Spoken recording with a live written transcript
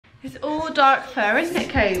It's all dark fur, isn't it,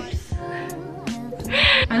 Cobes?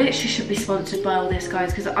 I literally should be sponsored by all this,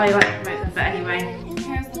 guys, because I like to promote them, but anyway.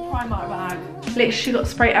 Here's the Primark bag. Literally got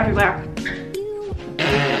spray everywhere.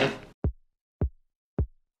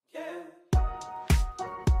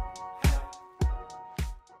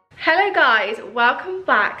 Hello guys, welcome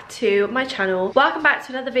back to my channel. Welcome back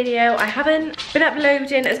to another video. I haven't been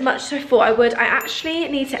uploading as much as I thought I would. I actually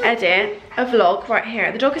need to edit a vlog right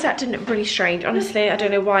here. The dog is acting really strange, honestly. I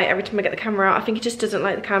don't know why every time I get the camera out. I think he just doesn't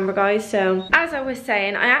like the camera, guys. So as I was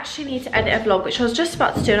saying, I actually need to edit a vlog, which I was just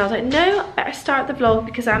about to do, and I was like, no, better start the vlog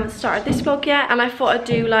because I haven't started this vlog yet. And I thought I'd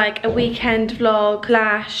do like a weekend vlog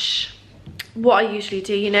slash what I usually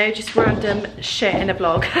do, you know, just random shit in a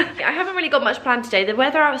vlog. I haven't really got much planned today. The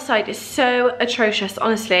weather outside is so atrocious,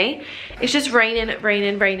 honestly. It's just raining.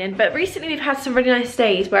 But recently we've had some really nice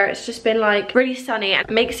days where it's just been like really sunny and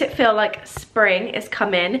it makes it feel like spring is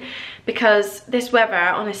coming, because this weather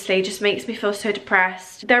honestly just makes me feel so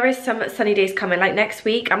depressed. There is some sunny days coming, like next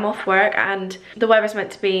week I'm off work and the weather's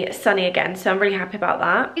meant to be sunny again, so I'm really happy about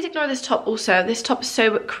that. Please ignore this top also. This top is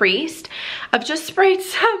so creased. I've just sprayed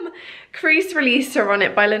some crease releaser on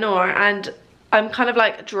it by Lenore and I'm kind of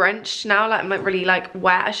like drenched now, like I'm really like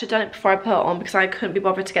wet. I should have done it before I put it on because I couldn't be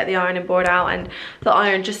bothered to get the ironing board out and the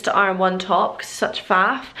iron just to iron one top because it's such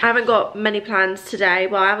faff. I haven't got many plans today.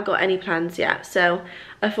 Well, I haven't got any plans yet, so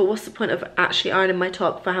I thought, what's the point of actually ironing my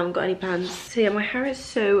top if I haven't got any plans? So yeah, my hair is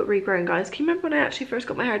so regrown, guys. Can you remember when I actually first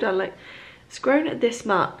got my hair done? Like, it's grown this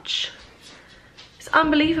much. It's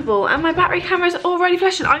unbelievable. And my battery camera is already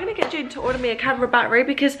flashing. I'm gonna get June to order me a camera battery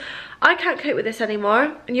because I can't cope with this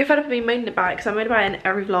anymore. And you're fed up of me moaning about it because I'm moaning about it in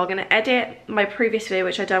every vlog. And I edit my previous video,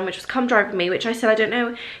 which I done, which was Come Drive With Me, which I said I don't know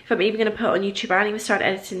if I'm even gonna put on YouTube. I haven't even started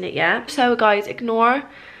editing it yet. So guys, ignore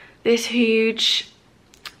this huge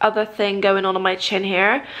other thing going on my chin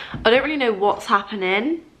here. I don't really know what's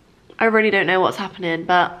happening. I really don't know what's happening,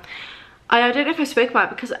 but I don't know if I spoke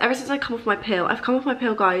about it because ever since I come off my pill, I've come off my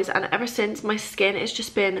pill, guys, and ever since my skin has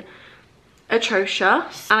just been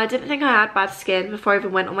atrocious. And I didn't think I had bad skin before I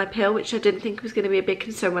even went on my pill, which I didn't think was going to be a big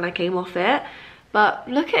concern when I came off it. But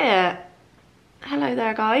look at it. Hello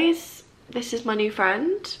there, guys. This is my new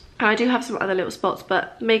friend. And I do have some other little spots,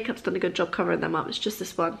 but makeup's done a good job covering them up. It's just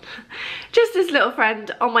this one. Just this little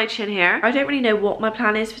friend on my chin here. I don't really know what my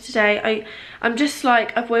plan is for today. I'm just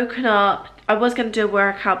like, I've woken up. I was going to do a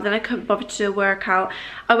workout, but then I couldn't bother to do a workout.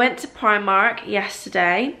 I went to Primark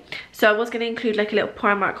yesterday, so I was going to include like a little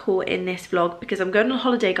Primark haul in this vlog because I'm going on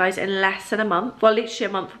holiday, guys, in less than a month. Well, literally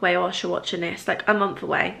a month away whilst you're watching this, like a month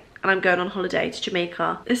away. And I'm going on holiday to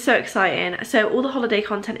Jamaica. It's so exciting. So all the holiday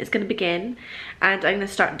content is going to begin and I'm going to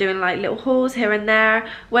start doing like little hauls here and there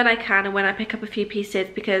when I can and when I pick up a few pieces,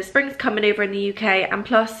 because spring's coming over in the UK, and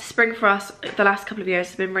plus spring for us the last couple of years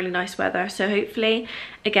has been really nice weather, so hopefully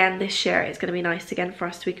again this year it's going to be nice again for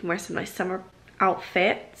us so we can wear some nice summer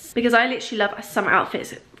outfits, because I literally love summer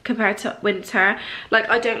outfits compared to winter. Like,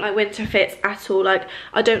 I don't like winter fits at all. Like,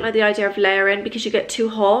 I don't like the idea of layering because you get too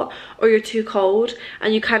hot or you're too cold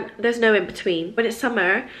and you can't, there's no in between. When it's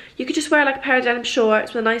summer, you could just wear like a pair of denim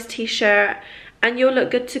shorts with a nice t-shirt and you'll look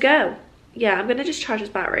good to go. Yeah, I'm gonna just charge this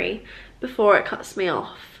battery before it cuts me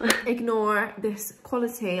off. Ignore this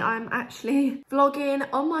quality. I'm actually vlogging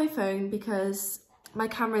on my phone because my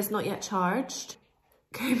camera is not yet charged.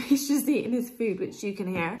 Kobe's just eating his food, which you can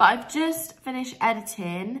hear. But I've just finished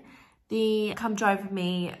editing the Come Drive With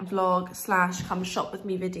Me vlog slash Come Shop With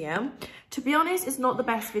Me video. To be honest, it's not the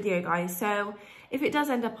best video, guys. So if it does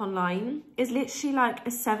end up online, it's literally like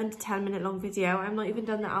a 7 to 10 minute long video. I've not even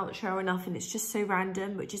done the outro or nothing. It's just so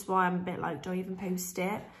random, which is why I'm a bit like, do I even post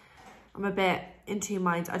it? I'm a bit in two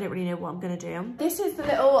minds. I don't really know what I'm gonna do. This is the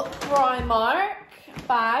little Primark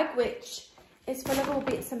bag, which it's full of all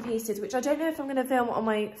bits and pieces, which I don't know if I'm going to film on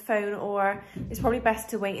my phone or it's probably best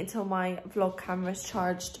to wait until my vlog camera's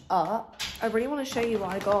charged up. I really want to show you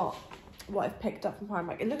what I got, what I've picked up from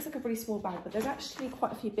Primark. It looks like a really small bag, but there's actually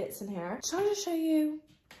quite a few bits in here. Shall I just show you?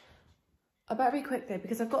 I better be quick though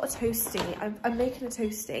because I've got a toasty. I'm making a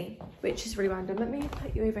toasty, which is really random. Let me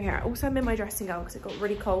put you over here. Also, I'm in my dressing gown because it got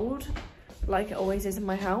really cold, like it always is in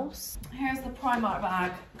my house. Here's the Primark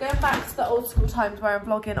bag. Going back to the old school times where I'm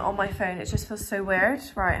vlogging on my phone, it just feels so weird.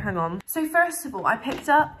 Right, hang on. So first of all, I picked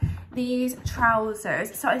up these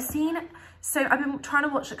trousers. So I've been trying to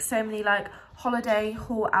watch like so many like holiday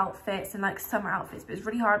haul outfits and like summer outfits, but it's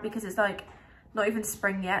really hard because it's like not even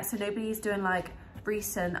spring yet. So nobody's doing like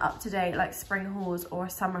recent up-to-date like spring hauls or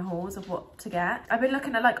summer hauls of what to get. I've been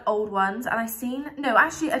looking at like old ones and I'd seen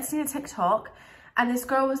a TikTok and this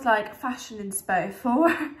girl was like fashion inspo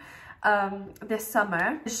for this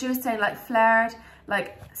summer. She was saying like flared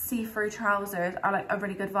like see-through trousers are like a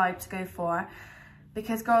really good vibe to go for,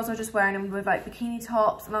 because girls are just wearing them with like bikini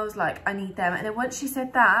tops, and I was like, I need them. And then once she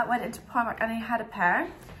said that, went into Primark and I had a pair.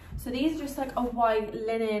 So these are just like a white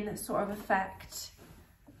linen sort of effect,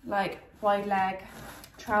 like wide leg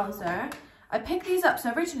trouser. I picked these up,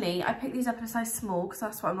 so originally I picked these up in a size small because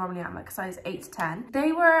that's what I normally am, like a size 8 to 10.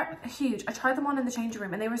 They were huge. I tried them on in the changing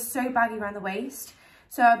room and they were so baggy around the waist.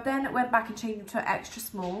 So I then went back and changed them to an extra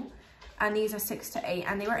small, and these are 6 to 8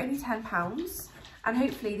 and they were only £10. And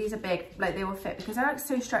hopefully these are big, like they will fit, because they're like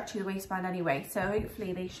so stretchy, the waistband anyway, so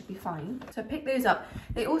hopefully they should be fine. So I picked those up.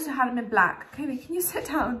 They also had them in black. Kobe, can you sit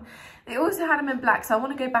down? They also had them in black, so I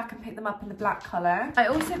want to go back and pick them up in the black colour. I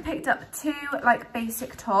also picked up 2 like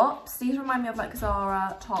basic tops. These remind me of like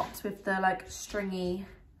Zara tops with the like stringy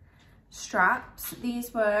straps.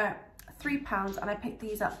 These were £3 and I picked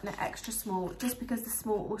these up in an extra small just because the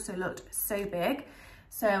small also looked so big.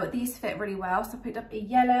 So these fit really well. So I picked up a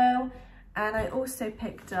yellow, and I also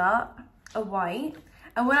picked up a white.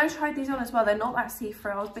 And when I tried these on as well, they're not that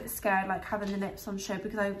see-through. I was a bit scared like having the nips on show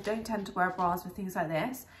because I don't tend to wear bras with things like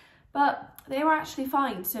this. But they were actually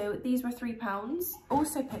fine. So these were £3.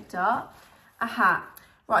 Also picked up a hat.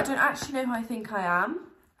 Right, I don't actually know who I think I am,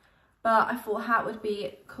 but I thought a hat would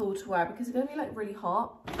be cool to wear because it's going to be like really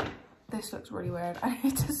hot. This looks really weird. I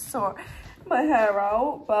need to sort my hair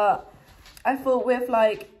out, but I thought with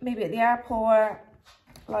like maybe at the airport,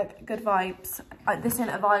 like good vibes. This isn't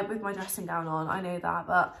a vibe with my dressing gown on, I know that,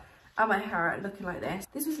 but and my hair looking like this.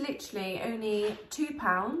 This was literally only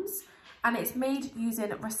 £2 and it's made using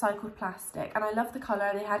recycled plastic, and I love the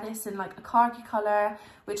colour. They had this in like a khaki colour,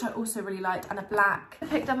 which I also really liked, and a black. I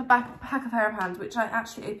picked up a pack of hairband, which I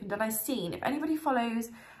actually opened, and I've seen, if anybody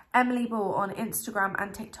follows Emily Ball on Instagram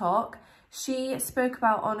and TikTok, she spoke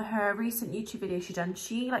about on her recent YouTube video she done,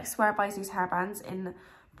 she like swear buys these hairbands in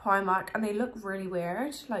Primark and they look really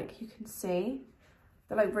weird, like you can see.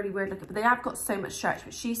 They're like really weird looking, but they have got so much stretch,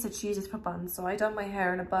 but she said she uses for buns. So I done my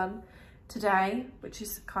hair in a bun today, which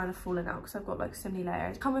is kind of falling out because I've got like so many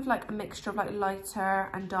layers. Come with like a mixture of like lighter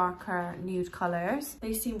and darker nude colours.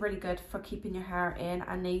 They seem really good for keeping your hair in,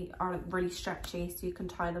 and they are like really stretchy, so you can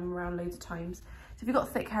tie them around loads of times. So if you've got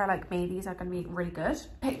thick hair like me, these are going to be really good.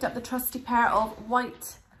 Picked up the trusty pair of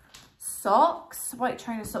white socks, white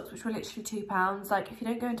trainer socks, which were literally £2. Like if you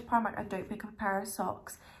don't go into Primark and don't pick up a pair of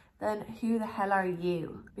socks, then who the hell are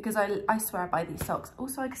you? Because I swear by these socks.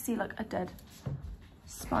 Also I could see like a dead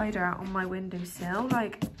spider on my windowsill,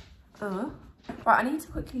 like right, I need to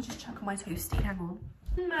quickly just chuck on my toasty, hang on.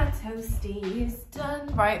 My toasty is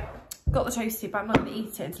done. Right, got the toasty, but I'm not gonna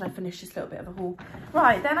eat it until I finish this little bit of a haul.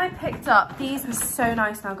 Right, then I picked up, these were so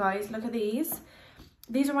nice now guys, look at these.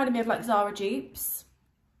 These reminded me of like Zara dupes.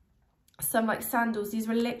 Some like sandals, these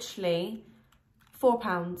were literally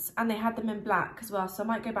 £4 and they had them in black as well, so I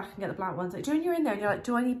might go back and get the black ones. Like, do you know when you're in there and you're like,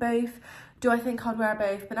 do I need both? Do I think I'd wear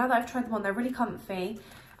both? But now that I've tried them on, they're really comfy,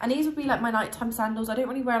 and these would be like my nighttime sandals. I don't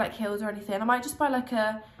really wear like heels or anything. I might just buy like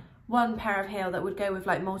one pair of heel that would go with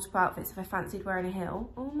like multiple outfits if I fancied wearing a heel.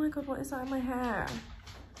 Oh my god, what is that in my hair?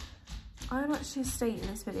 I'm actually a state in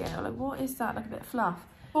this video, like what is that, like a bit of fluff.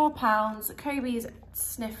 £4, Kobe's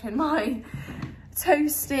sniffing my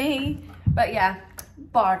toasty, but yeah,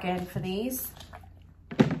 bargain for these.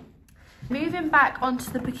 Moving back onto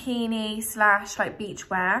the bikini slash like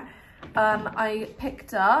beachwear, I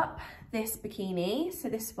picked up this bikini, so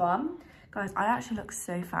this one. Guys, I actually look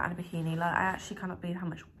so fat in a bikini, like I actually cannot believe how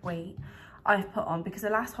much weight I've put on, because the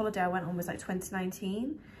last holiday I went on was like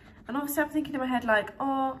 2019, and obviously I'm thinking in my head like,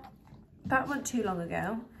 oh, that went too long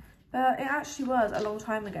ago. But it actually was a long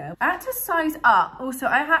time ago. I had to size up. Also,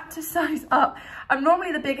 I had to size up. I'm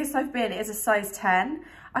normally the biggest I've been is a size 10.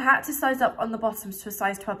 I had to size up on the bottoms to a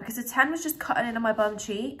size 12 because a 10 was just cutting into my bum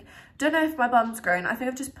cheek. Don't know if my bum's grown. I think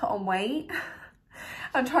I've just put on weight.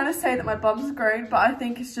 I'm trying to say that my bum's grown, but I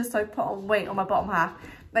think it's just I put on weight on my bottom half.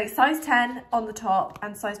 Like size 10 on the top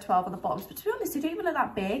and size 12 on the bottoms. But to be honest, they don't even look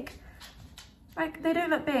that big. Like, they don't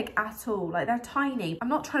look big at all. Like, they're tiny. I'm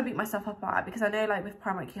not trying to beat myself up about it because I know, like, with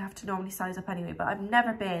Primark, you have to normally size up anyway. But I've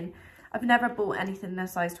never bought anything in a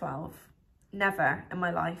size 12. Never in my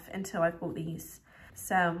life until I've bought these.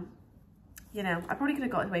 So, you know, I probably could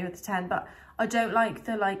have gotten away with the 10. But I don't like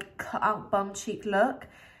the, like, cut-out bum cheek look.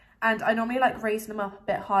 And I normally like raising them up a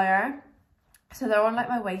bit higher. So they're on, like,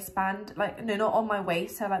 my waistband. Like, no, not on my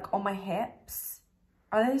waist. So, like, on my hips.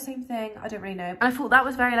 Are they the same thing? I don't really know. And I thought that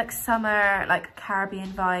was very like summer, like Caribbean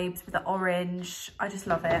vibes with the orange. I just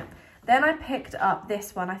love it. Then I picked up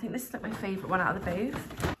this one. I think this is like my favourite one out of the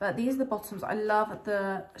both. But these are the bottoms. I love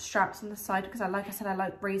the straps on the side because like I said, I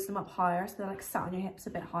like raise them up higher. So they're like sat on your hips a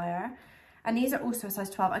bit higher. And these are also a size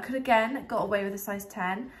 12. I could again got away with a size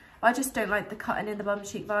 10, but I just don't like the cutting in the bum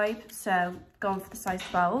cheek vibe, so gone for the size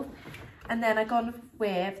 12. And then I gone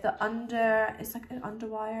with the it's like an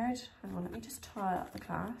underwired. Hang on, let me just tie up the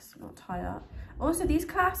clasp, not tie up. Also, these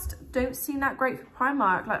clasps don't seem that great for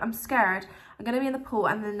Primark. Like, I'm scared I'm gonna be in the pool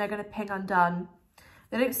and then they're gonna ping undone.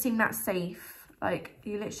 They don't seem that safe. Like,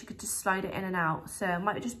 you literally could just slide it in and out. So it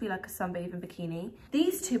might just be like a sunbathing bikini.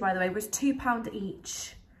 These two, by the way, was £2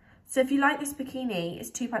 each. So if you like this bikini, it's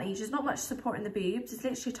 £2 each. There's not much support in the boobs. It's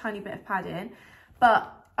literally a tiny bit of padding,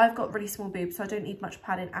 but I've got really small boobs, so I don't need much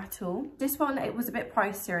padding at all. This one, it was a bit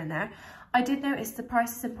pricier in there. I did notice the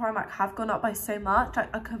prices in Primark have gone up by so much.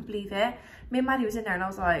 Like, I couldn't believe it. Me and Maddie was in there and I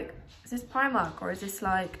was like, is this Primark or is this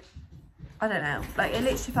like, I don't know. Like, it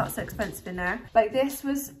literally felt so expensive in there. Like, this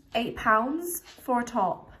was £8 for a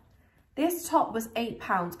top. This top was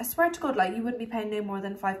 £8. I swear to God, like, you wouldn't be paying no more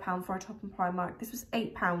than £5 for a top in Primark. This was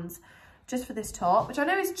 £8 just for this top, which I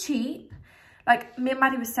know is cheap. Like, me and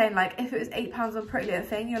Maddie was saying, like, if it was £8 on Pretty Little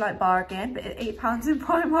Thing, you're like, bargain. But at £8 in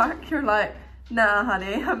Primark, you're like, nah,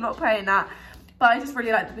 honey, I'm not paying that. But I just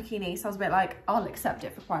really like the bikini, so I was a bit like, I'll accept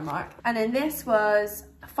it for Primark. And then this was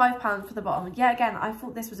 £5 for the bottom. Yeah, again, I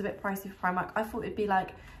thought this was a bit pricey for Primark. I thought it'd be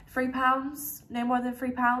like £3, no more than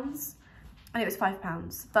 £3. And it was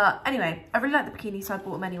 £5. But anyway, I really like the bikini, so I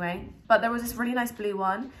bought them anyway. But there was this really nice blue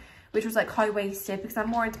one, which was like high-waisted, because I'm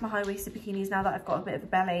more into my high-waisted bikinis now that I've got a bit of a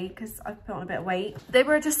belly, because I've put on a bit of weight. They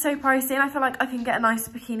were just so pricey, and I feel like I can get a nice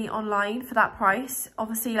bikini online for that price.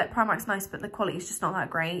 Obviously, like, Primark's nice, but the quality is just not that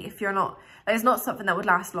great. If you're not, like, it's not something that would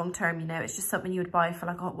last long-term, you know, it's just something you would buy for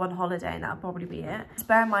like one holiday, and that'll probably be it. Just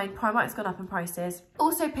bear in mind, Primark's gone up in prices.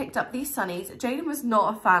 Also picked up these sunnies. Jaden was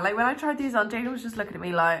not a fan. Like, when I tried these on, Jaden was just looking at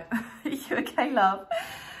me like, you okay, love?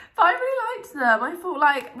 But I really liked them. I thought,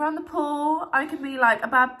 like, around the pool, I could be, like, a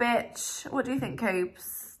bad bitch. What do you think,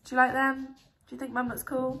 Copes? Do you like them? Do you think Mum looks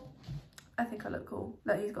cool? I think I look cool.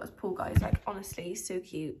 Look, he's got his pool, guys. Like, honestly, he's so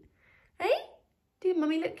cute. Hey? Do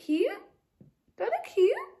Mummy look cute? Do I look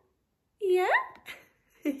cute? Yeah?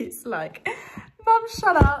 It's like, Mum,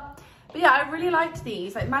 shut up. But yeah, I really liked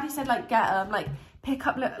these. Like, Maddie said, like, get them. Like, pick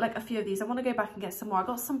up, like, a few of these. I want to go back and get some more. I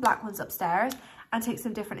got some black ones upstairs and take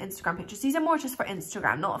some different Instagram pictures. These are more just for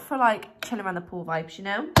Instagram, not for like chilling around the pool vibes, you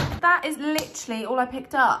know? That is literally all I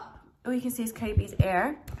picked up. All you can see is Kobe's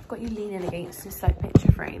ear. I've got you leaning against this like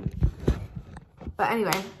picture frame. But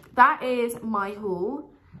anyway, that is my haul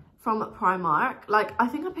from Primark. Like, I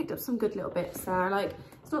think I picked up some good little bits there. Like,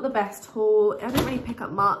 it's not the best haul. I didn't really pick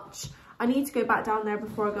up much. I need to go back down there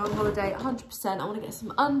before I go on holiday, 100%. I want to get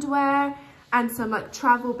some underwear and some like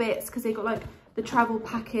travel bits, because they got like the travel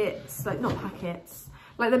packets, like not packets,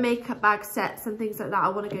 like the makeup bag sets and things like that. I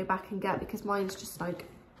want to go back and get, because mine's just like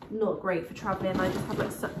not great for traveling. I just have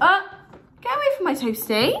like get away from my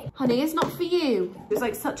toasty, honey, it's not for you. It was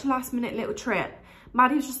like such a last minute little trip.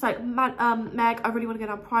 Maddie was just like, Meg, I really want to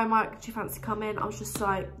go down Primark, do you fancy coming? I was just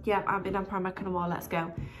like, yeah, I haven't been down Primark in a while, let's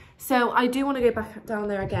go. So I do want to go back down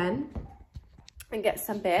there again and get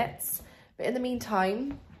some bits, but in the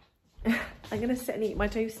meantime I'm gonna sit and eat my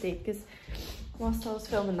toasty, because whilst I was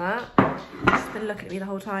filming that, she's been looking at me the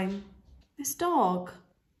whole time. This dog,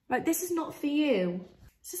 like, this is not for you.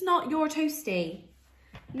 This is not your toasty.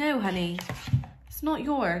 No, honey, it's not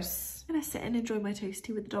yours. I'm gonna sit and enjoy my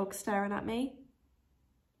toasty with the dog staring at me.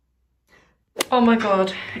 Oh my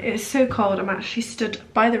God, it's so cold. I'm actually stood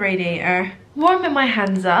by the radiator, warming my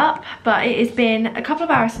hands up, but it has been a couple of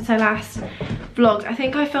hours since I last vlogged. I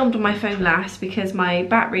think I filmed on my phone last because my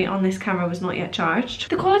battery on this camera was not yet charged.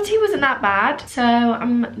 The quality wasn't that bad, so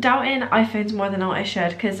I'm doubting iPhones more than what I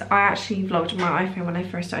should, because I actually vlogged on my iPhone when I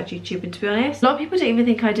first started YouTube, and to be honest, a lot of people didn't even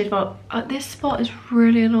think I did vlog. This spot is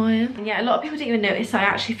really annoying. And yeah, a lot of people didn't even notice I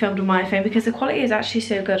actually filmed on my iPhone, because the quality is actually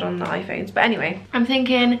so good on the iPhones. But anyway, I'm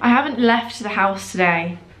thinking I haven't left the house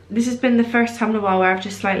today. This has been the first time in a while where I've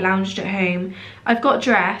just like lounged at home. I've got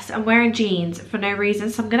dressed, I'm wearing jeans for no reason,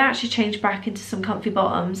 so I'm gonna actually change back into some comfy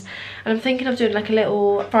bottoms. And I'm thinking of doing like a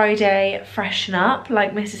little Friday freshen up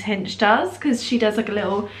like Mrs. Hinch does, because she does like a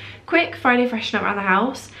little quick Friday freshen up around the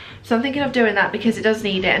house. So I'm thinking of doing that because it does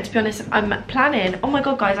need it. And to be honest, I'm planning, oh my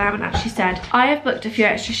God guys, I haven't actually said, I have booked a few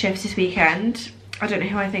extra shifts this weekend. I don't know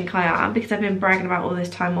who I think I am, because I've been bragging about all this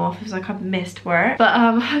time off. It's like I've missed work. But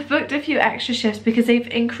I've booked a few extra shifts because they've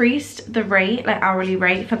increased the rate, like hourly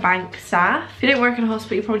rate for bank staff. If you don't work in a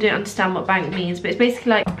hospital, you probably don't understand what bank means, but it's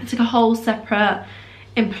basically like, it's like a whole separate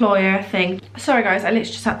employer thing. Sorry guys, I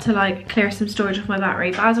literally just had to like clear some storage off my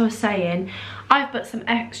battery. But as I was saying, I've booked some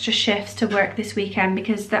extra shifts to work this weekend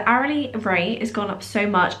because the hourly rate has gone up so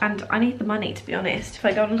much and I need the money, to be honest. If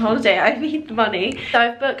I go on holiday, I need the money. So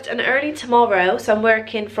I've booked an early tomorrow, so I'm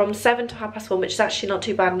working from 7 to 1:30, which is actually not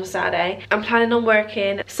too bad on a Saturday. I'm planning on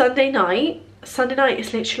working Sunday night. Sunday night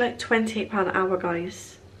is literally like £28 an hour,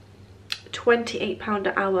 guys. £28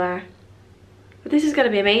 an hour. But this is going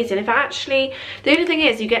to be amazing. If I actually, the only thing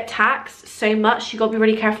is you get taxed so much, you got to be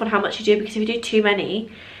really careful on how much you do, because if you do too many,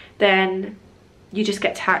 then you just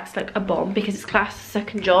get taxed like a bomb because it's classed as a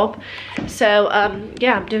second job. So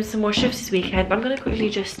yeah, I'm doing some more shifts this weekend, but I'm going to quickly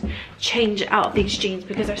just change out of these jeans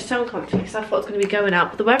because they're so comfy, because I thought it was going to be going out,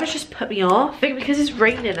 but the weather's just put me off. I think because it's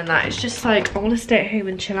raining and that, it's just like I want to stay at home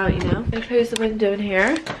and chill out, you know. I'm going to close the window in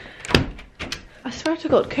here. I swear to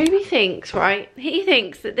God, Kobe thinks, right, he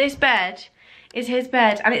thinks that this bed is his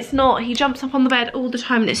bed, and it's not. He jumps up on the bed all the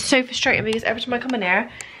time and it's so frustrating because every time I come in here,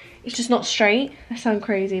 it's just not straight. I sound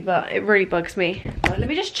crazy, but it really bugs me. Right, let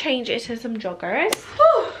me just change it to some joggers.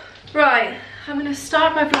 Whew. Right, I'm gonna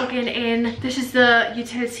start by vlogging in. This is the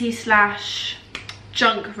utility slash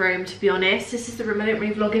junk room, to be honest. This is the room I don't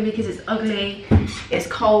really vlog in because it's ugly, it's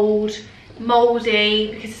cold,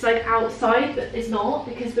 moldy, because it's like outside, but it's not,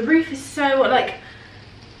 because the roof is so like,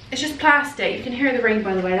 it's just plastic. You can hear the rain,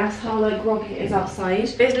 by the way. That's how like groggy it is outside.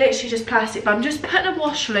 It's literally just plastic, but I'm just putting a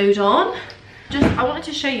wash load on. I wanted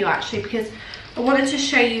to show you actually, because I wanted to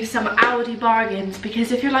show you some Aldi bargains,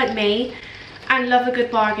 because if you're like me and love a good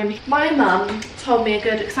bargain, my mum told me a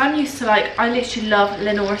good, because I'm used to like, I literally love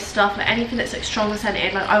Lenore stuff, like anything that's like strong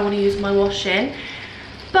scented, like I want to use my wash in.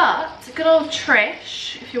 But good old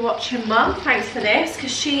Trish, if you're watching, mum, thanks for this,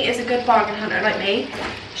 because she is a good bargain hunter like me.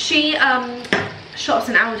 She shops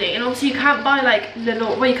in Aldi, and obviously you can't buy like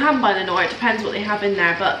Lenore, well you can buy Lenore, it depends what they have in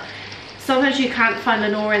there, but sometimes you can't find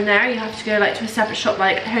Lenore in there. You have to go like to a separate shop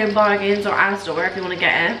like Home Bargains or Asda, or wherever you want to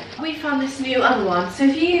get it. We found this new other one. So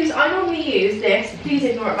if you use, I normally use this, please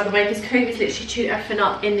ignore it by the way, because Kobe's literally chewed everything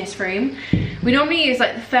up in this room. We normally use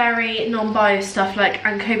like the Fairy non-bio stuff, like,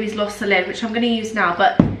 and Kobe's lost the lid, which I'm going to use now,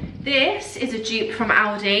 but this is a dupe from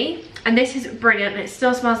Aldi, and this is brilliant. It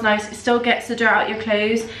still smells nice, it still gets the dirt out your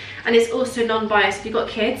clothes, and it's also non-bio, so if you've got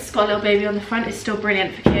kids, it's got a little baby on the front, it's still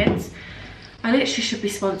brilliant for kids. I literally should be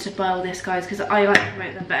sponsored by all this, guys, because I like to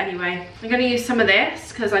promote them. But anyway, I'm going to use some of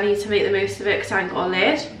this because I need to make the most of it because I ain't got a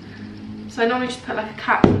lid. So I normally just put like a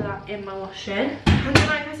cap for that in my washing. And then,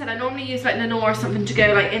 like I said, I normally use like Lenore or something to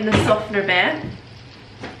go like in the softener bit.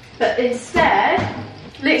 But instead,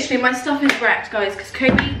 literally my stuff is wrecked, guys, because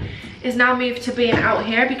Kobe is now moved to being out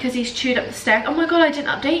here because he's chewed up the stairs. Oh my God, I didn't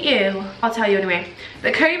update you. I'll tell you anyway.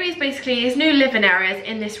 But Kobe's basically, his new living area is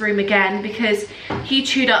in this room again because he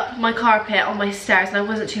chewed up my carpet on my stairs and I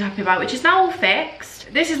wasn't too happy about it, which is now all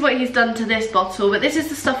fixed. This is what he's done to this bottle, but this is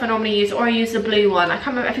the stuff I normally use, or I use the blue one. I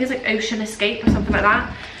can't remember, I think it's like Ocean Escape or something like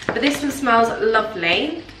that. But this one smells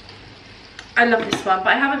lovely. I love this one, but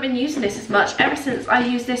I haven't been using this as much ever since I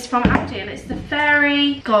used this from Aldi, and it's the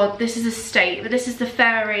Fairy, God, this is a state, but this is the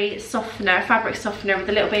Fairy softener, fabric softener with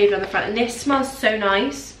a little baby on the front, and this smells so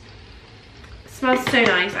nice. It smells so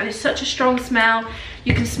nice, and it's such a strong smell.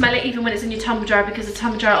 You can smell it even when it's in your tumble dryer, because the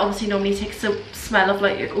tumble dryer obviously normally takes the smell of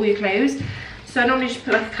like all your clothes. So I normally just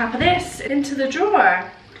put like a cap of this into the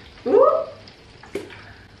drawer. Ooh.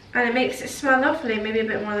 And it makes it smell lovely, maybe a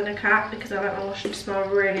bit more than a cap, because I like my washing to smell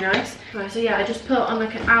really nice. Right, so yeah, I just put on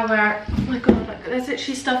like an hour. Oh my God, like, there's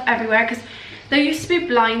literally stuff everywhere, because there used to be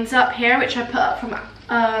blinds up here, which I put up from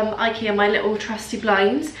Ikea, my little trusty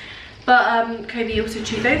blinds. But Kobe also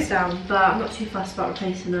chewed those down, but I'm not too fussed about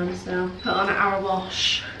replacing them, so put on an hour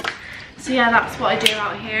wash. So yeah, that's what I do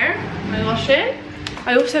out here, my washing.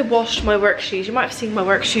 I also washed my work shoes. You might have seen my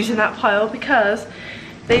work shoes in that pile, because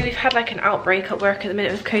we've had like an outbreak at work at the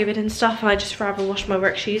minute with COVID and stuff, and I just rather wash my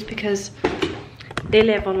work shoes because they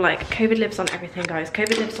live on like, COVID lives on everything, guys.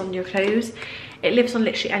 COVID lives on your clothes. It lives on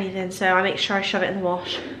literally anything, so I make sure I shove it in the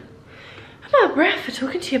wash. I'm out of breath for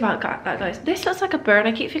talking to you about that, guys. This looks like a burn.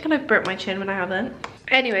 I keep thinking I've burnt my chin when I haven't.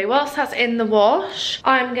 Anyway, whilst that's in the wash,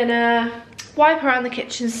 I'm gonna wipe around the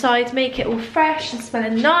kitchen side, make it all fresh and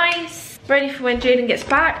smelling nice. Ready for when Jaden gets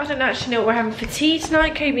back. I don't actually know what we're having for tea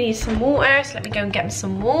tonight. Kobe needs some water, so let me go and get him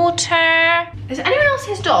some water. Is anyone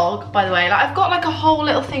else's dog, by the way? Like, I've got like a whole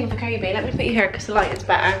little thing for Kobe. Let me put you here because the light is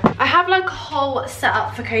better. I have like a whole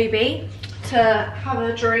setup for Kobe to have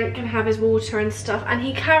a drink and have his water and stuff, and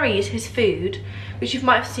he carries his food, which you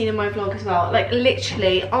might have seen in my vlog as well, like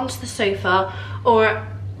literally onto the sofa or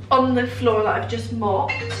on the floor that I've just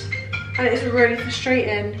mopped, and it's really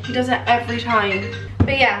frustrating. He does it every time.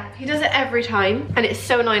 But yeah, he does it every time, and it's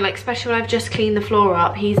so annoying, like especially when I've just cleaned the floor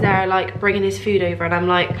up, he's there like bringing his food over, and I'm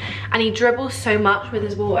like, and he dribbles so much with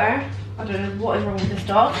his water. I don't know what is wrong with this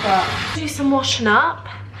dog, but do some washing up.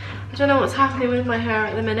 I don't know what's happening with my hair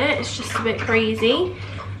at the minute. It's just a bit crazy.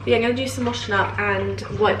 But yeah, I'm gonna do some washing up and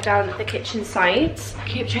wipe down the kitchen sides. I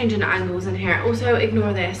keep changing the angles in here. Also,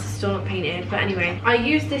 ignore this, it's still not painted. But anyway, I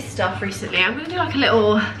used this stuff recently. I'm gonna do like a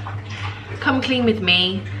little come clean with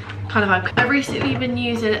me kind of vibe. I've recently been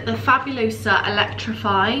using the Fabulosa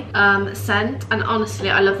Electrify scent, and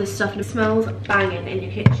honestly, I love this stuff and it smells banging in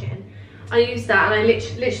your kitchen. I use that and I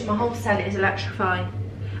literally my whole scent is Electrify.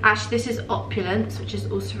 Actually, this is Opulence, which is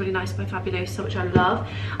also really nice by Fabulosa, which I love.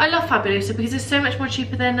 I love Fabulosa because it's so much more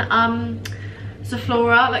cheaper than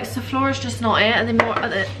Sephora. Like, Sephora's just not it. And then more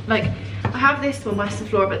other, like, I have this one by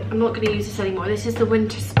Sephora, but I'm not going to use this anymore. This is the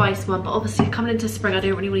Winter Spice one, but obviously coming into spring, I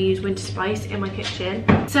don't really want to use Winter Spice in my kitchen.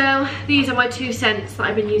 So these are my 2 scents that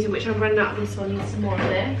I've been using, which I'm running out of this one. Need some more of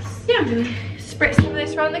this. Yeah, I'm going to spritz some of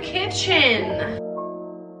this around the kitchen.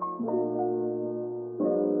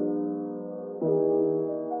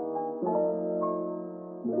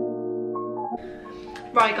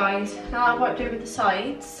 Right guys, now I've wiped over the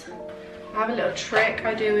sides, I have a little trick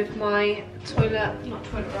I do with my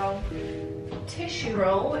tissue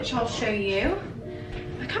roll, which I'll show you.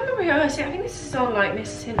 I can't remember who else, I think this is on like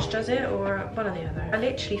Mrs. Hinch does it, or one or the other. I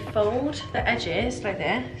literally fold the edges like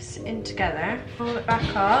this in together, roll it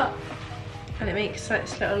back up, and it makes like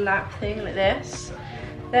this little lap thing like this.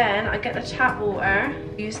 Then I get the tap water,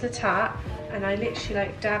 use the tap, and I literally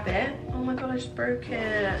like dab it. Oh my god, I just broke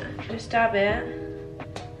it. Just dab it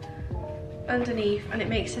underneath, and it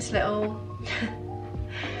makes this little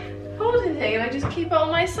holding thing, and I just keep it on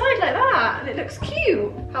my side like that, and it looks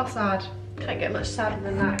cute. How sad. Can't get much sadder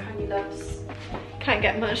than that, can you, loves? Can't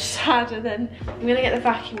get much sadder than. I'm gonna get the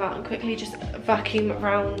vacuum out and quickly just vacuum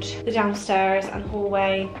around the downstairs and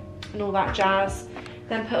hallway and all that jazz,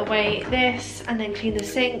 then put away this and then clean the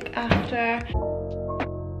sink after.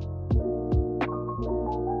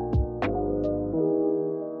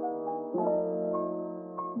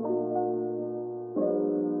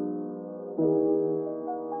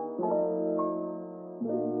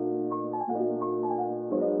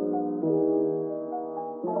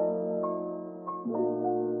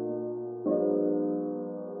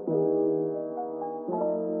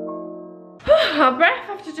 Our breath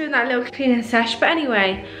after doing that little cleaning sesh. But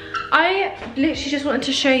anyway, I literally just wanted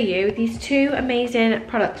to show you these 2 amazing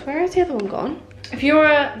products. Where is the other one gone? If you're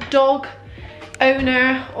a dog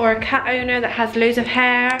owner or a cat owner that has loads of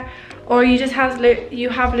hair, or you just have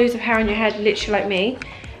loads of hair on your head, literally like me,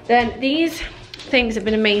 then these things have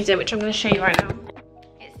been amazing, which I'm going to show you right now.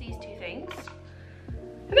 It's these 2 things.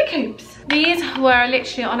 And they're coops. These were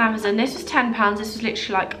literally on Amazon. This was £10. This was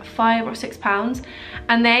literally like £5 or £6.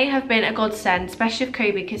 And they have been a godsend, especially with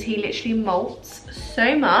Kobe, because he literally molts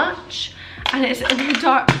so much. And it's all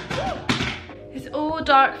dark. It's all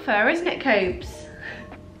dark fur, isn't it, Cobes?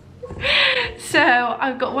 So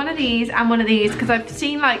I've got one of these and one of these because I've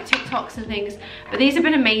seen like TikToks and things, but these have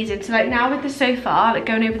been amazing. So like now with the sofa, like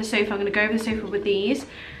going over the sofa, I'm going to go over the sofa with these,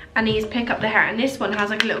 and these pick up the hair. And this one has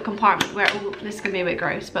like a little compartment where this is going to be a bit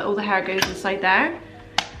gross, but all the hair goes inside there.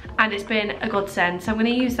 And it's been a godsend. So I'm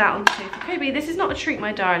going to use that on the sofa. Kobe, this is not a treat,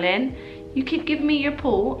 my darling. You keep giving me your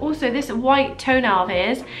paw. Also, this white toenail of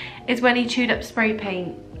his is when he chewed up spray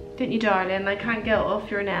paint. Didn't you, darling? I can't get it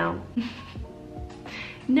off your nail.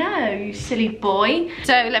 No, you silly boy.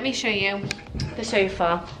 So let me show you the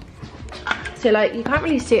sofa. So like, you can't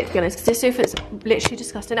really see it, to be honest, because this sofa is literally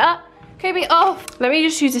disgusting. Ah, Kobe, off. Let me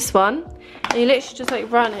just use this one. And you literally just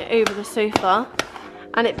like run it over the sofa,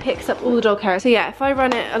 and it picks up all the dog hair. So yeah, if I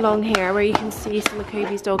run it along here where you can see some of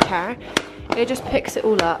Kobe's dog hair, it just picks it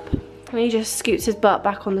all up. And he just scoots his butt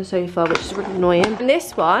back on the sofa, which is really annoying. And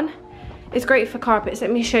this one is great for carpets.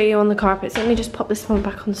 Let me show you on the carpets. Let me just pop this one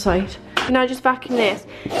back on the side. Now just vacuum this.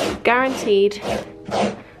 Guaranteed.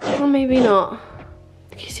 Or maybe not.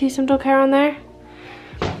 Can you see some dog hair on there?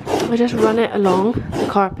 I just run it along the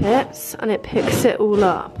carpets and it picks it all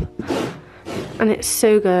up. And it's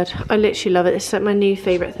so good. I literally love it. It's like my new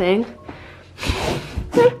favourite thing.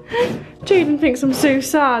 Jaden thinks I'm so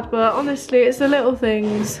sad, but honestly, it's the little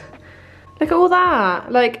things. Look at all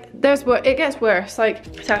that. Like, it gets worse. Like,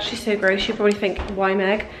 it's actually so gross. You probably think, why,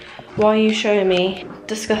 Meg? Why are you showing me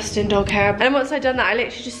disgusting dog hair? And once I've done that, I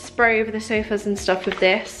literally just spray over the sofas and stuff with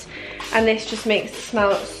this. And this just makes it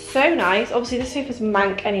smell so nice. Obviously, the sofa's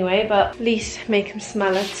mank anyway, but at least make them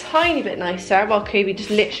smell a tiny bit nicer while Kobe just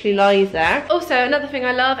literally lies there. Also, another thing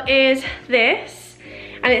I love is this.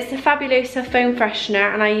 And it's the Fabulosa foam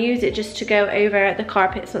freshener, and I use it just to go over the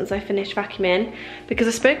carpets once I finish vacuuming, because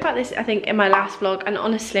I spoke about this I think in my last vlog, and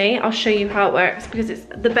honestly I'll show you how it works because it's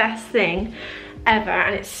the best thing ever,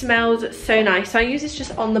 and it smells so nice. So I use this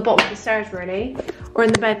just on the bottom of the stairs really, or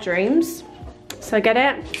in the bedrooms. So I get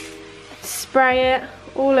it, spray it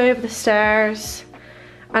all over the stairs,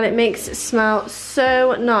 and it makes it smell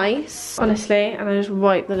so nice, honestly. And I just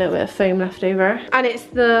wipe the little bit of foam left over. And it's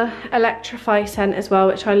the Electrify scent as well,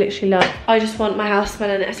 which I literally love. I just want my house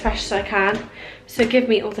smelling as fresh as I can. So give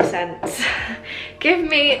me all the scents. Give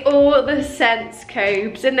me all the scents,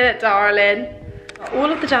 Cobes, isn't it, darling?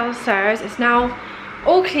 All of the downstairs is now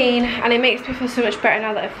all clean, and it makes me feel so much better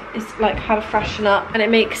now that it's like had a freshen up, and it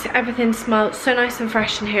makes everything smell so nice and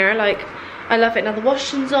fresh in here. Like, I love it. Now the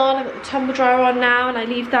washing's on, I've got the tumble dryer on now, and I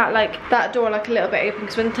leave that like that door like a little bit open,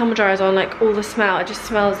 because when the tumble dryer is on, like all the smell, it just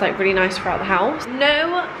smells like really nice throughout the house.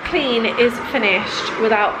 No clean is finished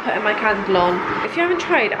without putting my candle on. If you haven't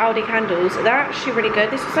tried Aldi candles, they're actually really good.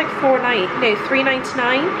 This was like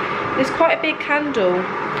 $3.99. It's quite a big candle.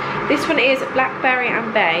 This one is blackberry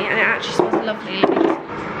and bay, and it actually smells lovely.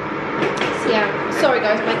 So yeah, sorry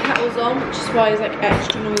guys, my kettle's on, which is why it's like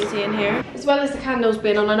extra noisy in here. As well as the candles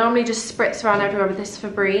being on, I normally just spritz around everywhere with this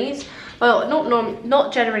Febreze. Well,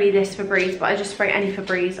 not generally this Febreze, but I just spray any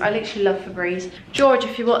Febreze. I literally love Febreze. George,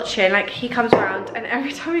 if you're watching, like, he comes around, and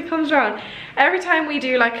every time he comes around, every time we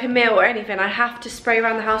do like a meal or anything, I have to spray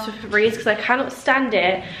around the house with Febreze, because I cannot stand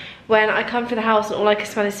it when I come to the house and all I can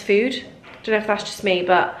smell is food. Don't know if that's just me,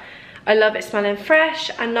 but I love it smelling fresh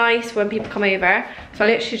and nice when people come over. So I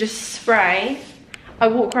literally just spray. I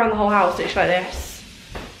walk around the whole house literally like this,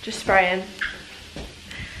 just spraying.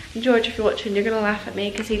 And George, if you're watching, you're gonna laugh at me,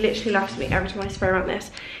 because he literally laughs at me every time I spray around this.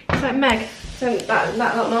 He's like, Meg, isn't that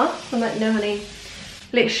not enough? I'm like, no honey,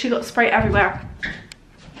 literally got spray everywhere.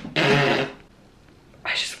 I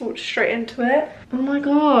just walked straight into it. Oh my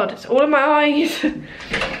god, it's all in my eyes.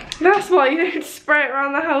 That's why you don't spray it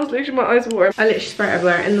around the house. Literally my eyes are warm. I literally spray it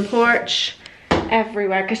everywhere, in the porch,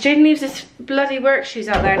 everywhere, because Jaden leaves his bloody work shoes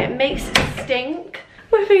out there and it makes it stink.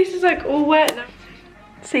 My face is like all wet now.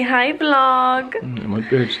 Say hi, vlog. My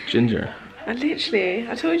beard's ginger. I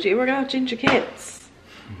told you we're gonna have ginger kids.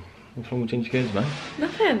 What's wrong with ginger kids, man?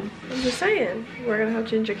 Nothing. I'm just saying we're gonna have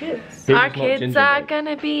ginger kids. Kobe's Our kids ginger, are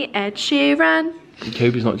gonna be Ed Sheeran.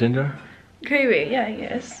 Kobe's not ginger? Kobe, yeah, he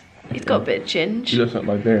is. He's got a bit of ginge. He looks like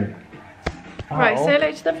my beard. Right, Ow. say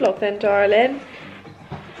hello to the vlog then, darling.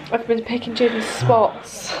 I've been picking Jaden's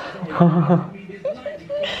spots. They're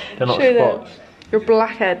not Show spots. them. Your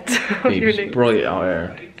blackhead. It's bright out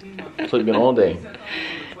here. It's like been all day.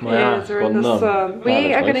 My ass, we're in the well, sun. We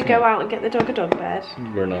Bad are going to advice, go isn't out and get the dog a dog bed.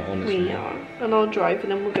 it? We're not, honestly. We are. And I'll drive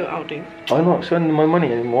and then we'll go Aldi. I'm not spending my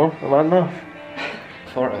money anymore. I've had enough.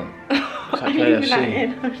 For it. I'm leaving that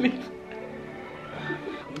in.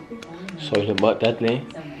 Silent but deadly.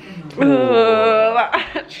 Oh,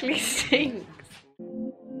 that actually stinks.